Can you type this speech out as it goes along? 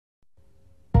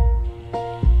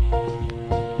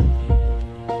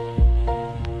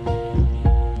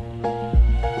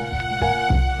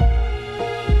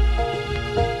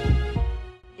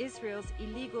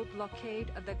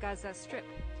Gaza Strip.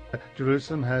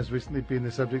 Jerusalem has recently been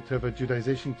the subject of a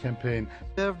Judaization campaign.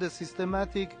 The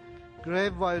systematic,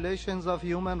 grave violations of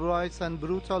human rights and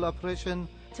brutal oppression.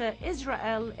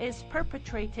 Israel is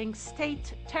perpetrating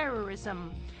state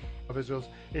terrorism. Of Israel's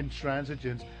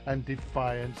intransigence and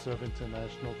defiance of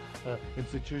international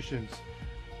institutions.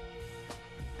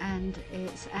 And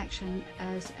its action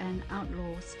as an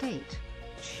outlaw state.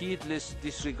 Heedless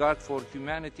disregard for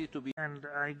humanity to be... And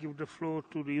I give the floor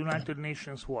to the United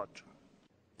Nations Watch.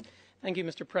 Thank you,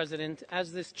 Mr. President.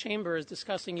 As this chamber is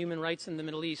discussing human rights in the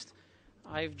Middle East,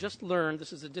 I've just learned,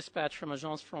 this is a dispatch from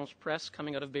Agence France Presse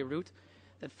coming out of Beirut,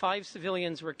 that 5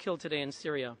 civilians were killed today in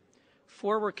Syria.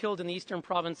 4 were killed in the eastern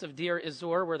province of Deir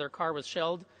ez-Zor, where their car was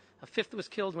shelled. A 5th was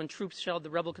killed when troops shelled the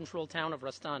rebel-controlled town of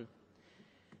Rastan.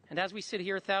 And as we sit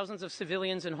here, thousands of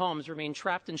civilians and homes remain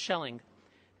trapped in shelling.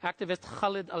 Activist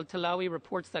Khalid al-Talawi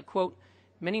reports that, quote,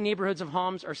 many neighborhoods of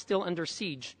Homs are still under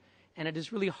siege, and it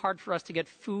is really hard for us to get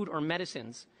food or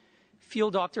medicines.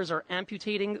 Field doctors are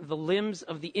amputating the limbs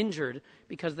of the injured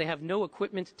because they have no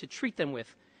equipment to treat them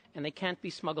with, and they can't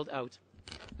be smuggled out.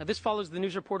 Now, this follows the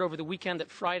news report over the weekend that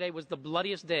Friday was the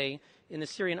bloodiest day in the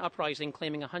Syrian uprising,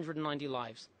 claiming 190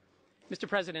 lives. Mr.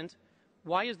 President,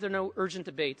 why is there no urgent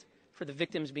debate for the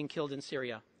victims being killed in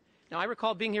Syria? Now, I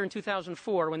recall being here in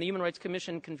 2004 when the Human Rights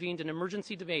Commission convened an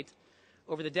emergency debate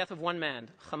over the death of one man,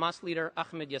 Hamas leader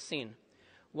Ahmed Yassin.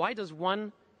 Why does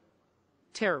one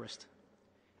terrorist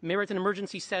merit an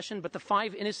emergency session, but the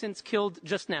 5 innocents killed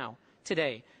just now,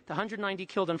 today, the 190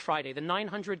 killed on Friday, the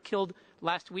 900 killed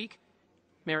last week,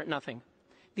 merit nothing?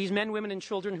 These men, women, and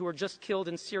children who were just killed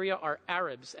in Syria are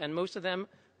Arabs, and most of them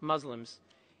Muslims.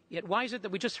 Yet why is it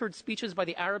that we just heard speeches by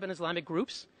the Arab and Islamic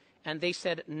groups, and they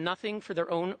said nothing for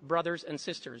their own brothers and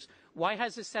sisters? Why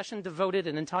has this session devoted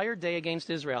an entire day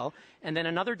against Israel, and then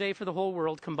another day for the whole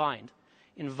world combined,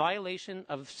 in violation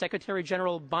of Secretary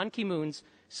General Ban Ki-moon's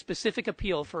specific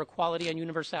appeal for equality and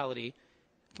universality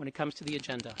when it comes to the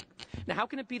agenda? Now, how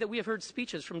can it be that we have heard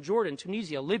speeches from Jordan,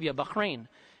 Tunisia, Libya, Bahrain,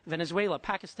 Venezuela,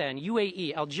 Pakistan,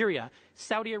 UAE, Algeria,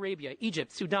 Saudi Arabia,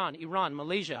 Egypt, Sudan, Iran,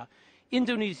 Malaysia,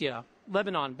 Indonesia,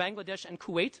 Lebanon, Bangladesh, and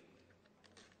Kuwait,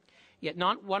 yet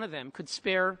not one of them could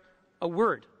spare a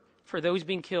word for those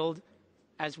being killed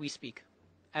as we speak,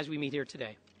 as we meet here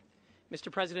today?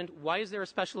 Mr. President, why is there a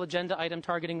special agenda item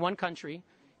targeting one country,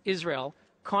 Israel,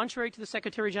 contrary to the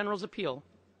Secretary General's appeal,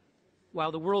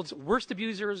 while the world's worst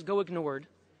abusers go ignored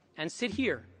and sit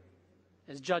here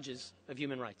as judges of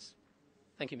human rights?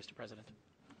 Thank you, Mr. President.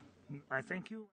 I thank you.